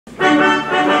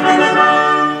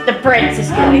prince is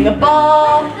giving a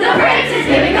ball. The prince is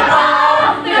giving a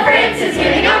ball. The prince is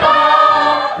giving a ball.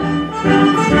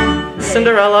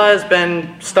 Cinderella has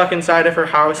been stuck inside of her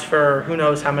house for who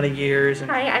knows how many years.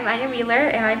 Hi, I'm Anya Wheeler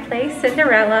and I play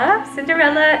Cinderella.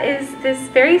 Cinderella is this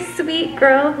very sweet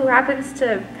girl who happens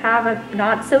to have a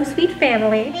not so sweet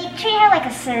family. They treat her like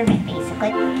a servant, basically.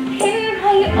 In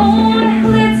my own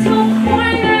little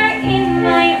corner, in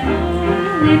my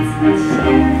own little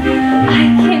shed, I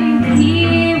can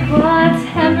be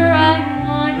whatever I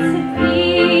want to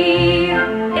be.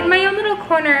 In my own little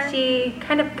corner, she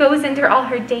kind of goes into all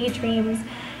her daydreams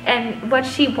and what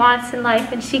she wants in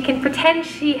life, and she can pretend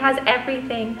she has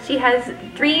everything. She has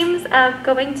dreams of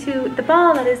going to the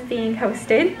ball that is being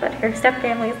hosted, but her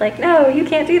stepfamily is like, no, you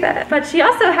can't do that. But she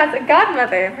also has a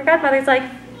godmother. Her godmother's like,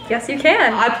 yes, you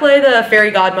can. I play the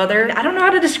Fairy Godmother. I don't know how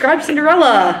to describe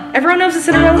Cinderella. Everyone knows what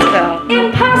Cinderella's about.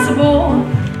 Impossible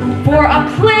for a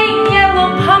plain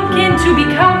yellow pumpkin to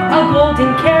become a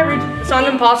golden carriage. The song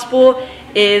Impossible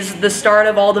is the start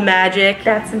of all the magic.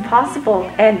 That's impossible,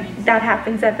 and that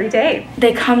happens every day.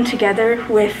 They come together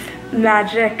with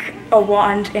magic, a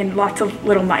wand, and lots of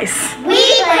little mice. We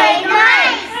play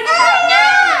mice!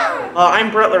 Oh no! I'm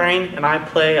Brett Lorraine, and I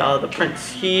play the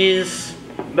prince. He's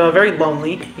very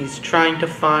lonely. He's trying to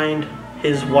find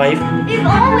his wife. If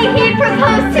only he'd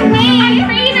proposed to me! I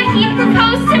pray that he'd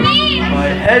propose to me! My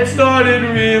head started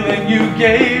reeling, you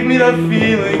gave me the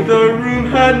feeling. The room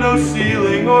had no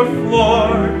ceiling or floor.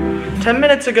 10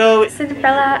 minutes ago,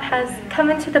 Cinderella has come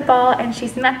into the ball and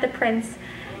she's met the prince,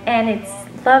 and it's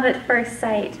love at first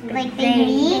sight. Like they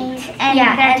meet and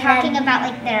they're talking about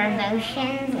like their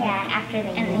emotions after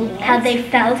they meet. How they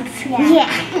felt. Yeah.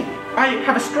 I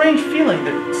have a strange feeling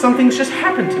that something's just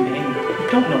happened to me. I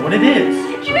don't know what it is.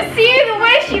 Did you see the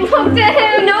way she looked at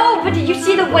him? No, but did you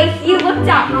see the way he looked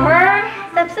at her?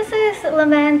 Stepsister's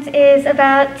Lament is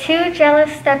about two jealous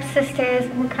stepsisters.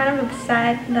 We're kind of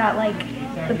upset that like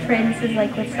the prince is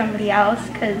like with somebody else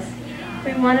because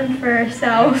we want him for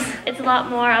ourselves. It's a lot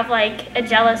more of like a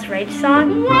jealous rage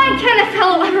song. Why can't a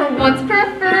fellow ever once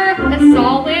prefer a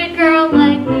solid girl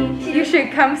like me? You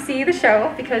should come see the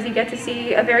show because you get to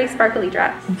see a very sparkly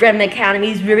dress. Remake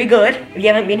Academy is very good. If you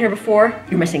haven't been here before,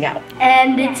 you're missing out.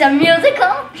 And it's a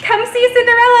musical. Come see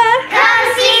Cinderella!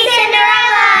 Come see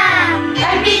Cinderella!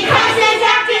 And because there's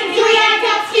acting, we have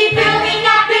to keep it